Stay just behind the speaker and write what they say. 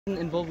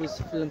Involved with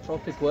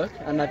philanthropic work,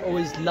 and I've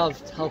always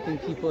loved helping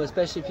people,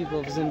 especially people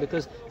of Zim,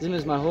 because Zim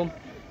is my home,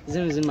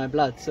 Zim is in my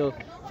blood. So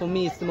for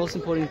me, it's the most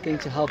important thing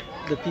to help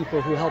the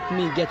people who helped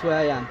me get where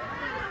I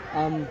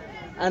am.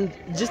 And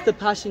just the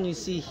passion you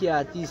see here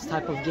at these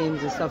type of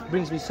games and stuff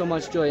brings me so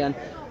much joy. And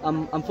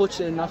I'm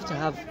fortunate enough to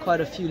have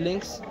quite a few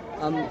links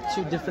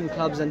to different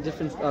clubs and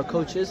different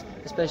coaches,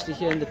 especially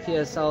here in the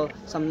PSL,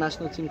 some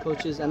national team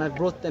coaches, and I've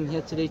brought them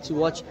here today to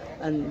watch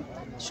and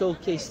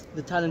showcase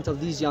the talent of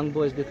these young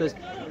boys, because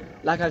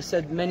like I've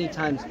said many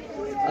times,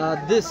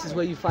 this is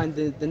where you find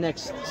the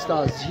next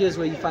stars. Here's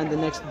where you find the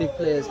next big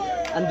players,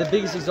 and the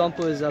biggest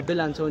example is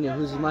Bill Antonio,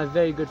 who's my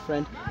very good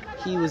friend.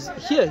 He was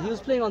here, he was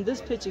playing on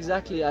this pitch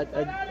exactly at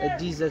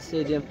DZ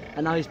Stadium,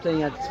 and now he's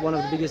playing at one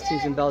of the biggest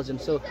teams in Belgium.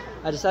 So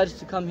I decided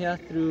to come here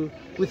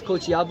with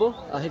Coach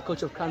Yabo, head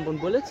coach of Cranbourne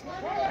Bullets,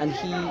 and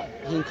he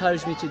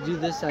encouraged me to do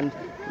this, and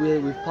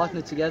we've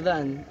partnered together,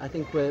 and I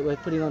think we're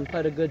putting on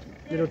quite a good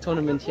little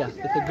tournament here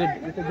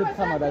with a good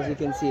turnout, as you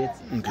can see.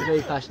 It's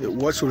very passionate.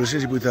 What's your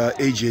relationship with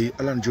AJ,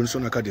 Alan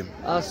Johnson Academy?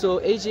 So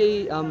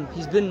AJ,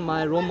 he's been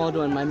my role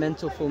model and my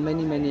mentor for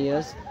many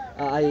years.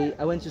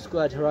 I went to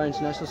school at Harare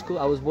International School.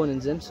 I was born in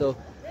Zim, so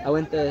I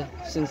went there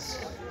since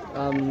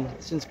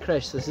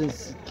creche, so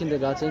since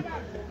kindergarten.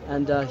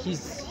 And he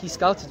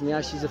scouted me.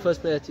 Actually, he's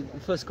the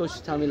first coach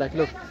to tell me, like,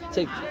 look,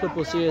 take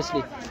football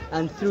seriously.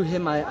 And through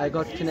him, I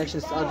got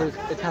connections to other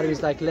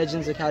academies like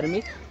Legends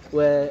Academy,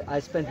 where I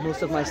spent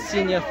most of my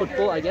senior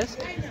football, I guess.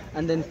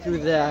 And then through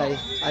there,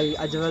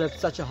 I developed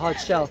such a hard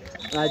shell,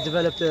 and I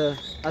developed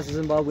as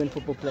a Zimbabwean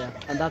football player.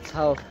 And that's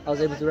how I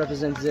was able to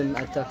represent Zim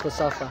at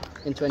COSAFA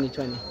in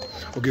 2020.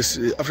 Okay,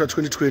 so after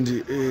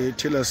 2020,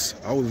 tell us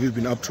how have you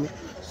been up to?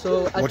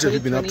 So what have you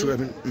been up to?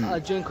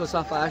 During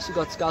COSAFA, I actually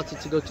got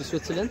scouted to go to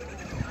Switzerland,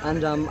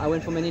 and I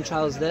went for many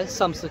trials there.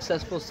 Some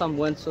successful, some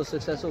weren't so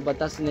successful, but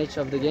that's the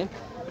nature of the game.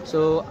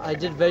 So I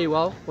did very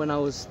well when I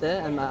was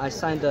there, and I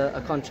signed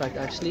a contract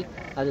actually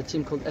at a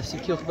team called FC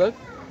Kirchberg.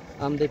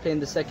 They play in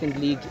the second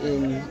league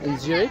in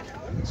Zurich,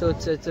 so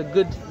it's a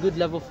good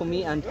level for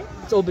me, and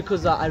it's all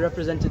because I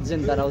represented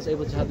Zim that I was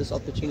able to have this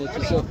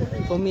opportunity. So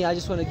for me, I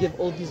just want to give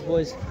all these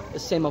boys the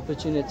same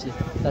opportunity,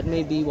 that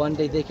maybe one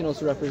day they can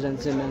also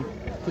represent Zim and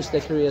push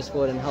their careers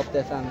forward and help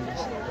their families.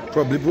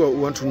 Probably people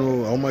want to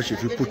know how much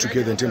if you put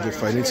together in terms of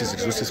finances,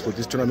 resources for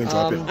this tournament to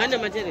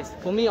happen.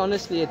 For me,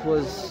 honestly,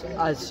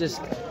 it's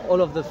just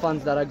all of the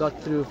funds that I got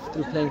through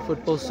playing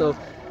football. So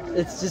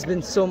it's just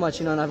been so much,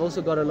 and I've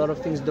also got a lot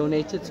of things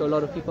donated, so a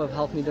lot of people have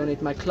helped me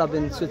donate. My club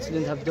in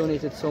Switzerland have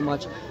donated so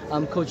much.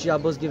 Coach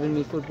Yabo's given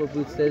me football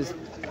boots. There's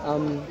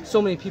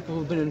so many people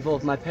who've been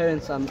involved. My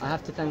parents, I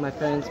have to thank my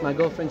parents. My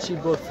girlfriend, she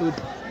brought food.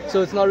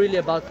 So it's not really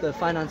about the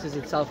finances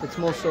itself, it's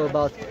more so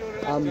about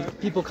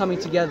people coming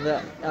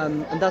together,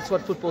 and that's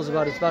what football's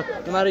about. It's about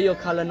no matter your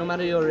color, no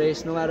matter your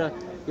race, no matter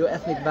your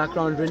ethnic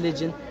background,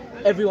 religion,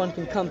 everyone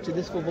can come to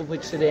this football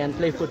pitch today and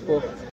play football.